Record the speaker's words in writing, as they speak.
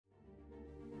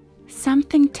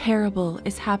Something terrible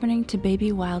is happening to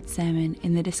baby wild salmon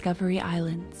in the Discovery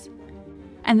Islands,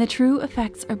 and the true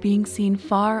effects are being seen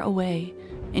far away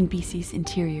in BC's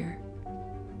interior.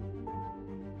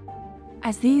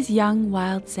 As these young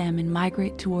wild salmon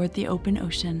migrate toward the open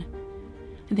ocean,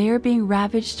 they are being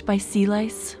ravaged by sea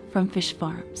lice from fish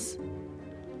farms.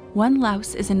 One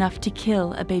louse is enough to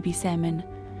kill a baby salmon,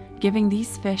 giving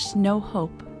these fish no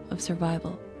hope of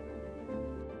survival.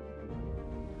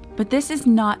 But this is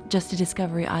not just a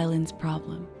Discovery Islands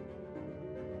problem.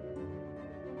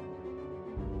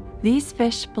 These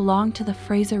fish belong to the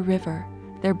Fraser River,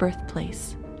 their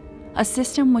birthplace, a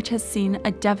system which has seen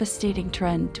a devastating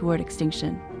trend toward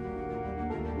extinction.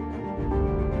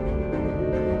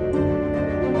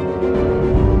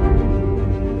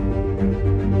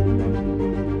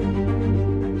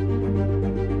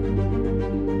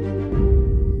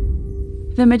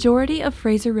 The majority of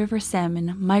Fraser River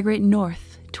salmon migrate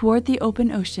north toward the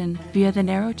open ocean via the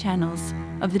narrow channels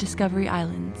of the Discovery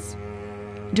Islands,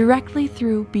 directly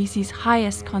through BC's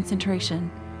highest concentration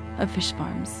of fish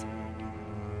farms.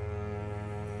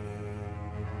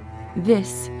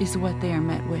 This is what they are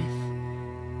met with,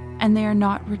 and they are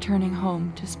not returning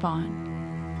home to spawn.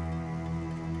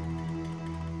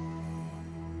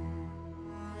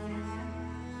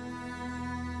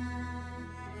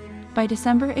 By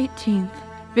December 18th,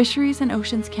 Fisheries and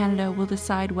Oceans Canada will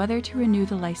decide whether to renew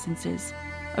the licenses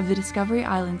of the Discovery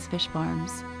Islands fish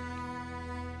farms,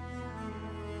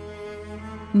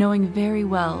 knowing very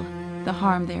well the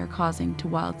harm they are causing to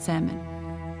wild salmon.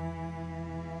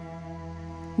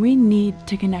 We need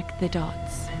to connect the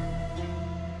dots.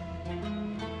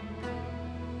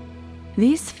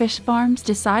 These fish farms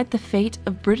decide the fate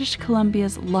of British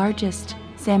Columbia's largest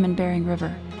salmon-bearing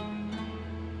river.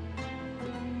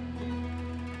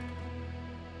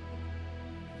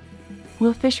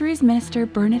 Will Fisheries Minister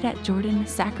Bernadette Jordan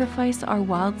sacrifice our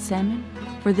wild salmon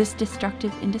for this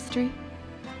destructive industry?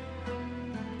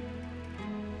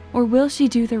 Or will she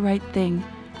do the right thing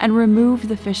and remove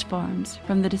the fish farms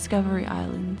from the Discovery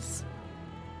Islands?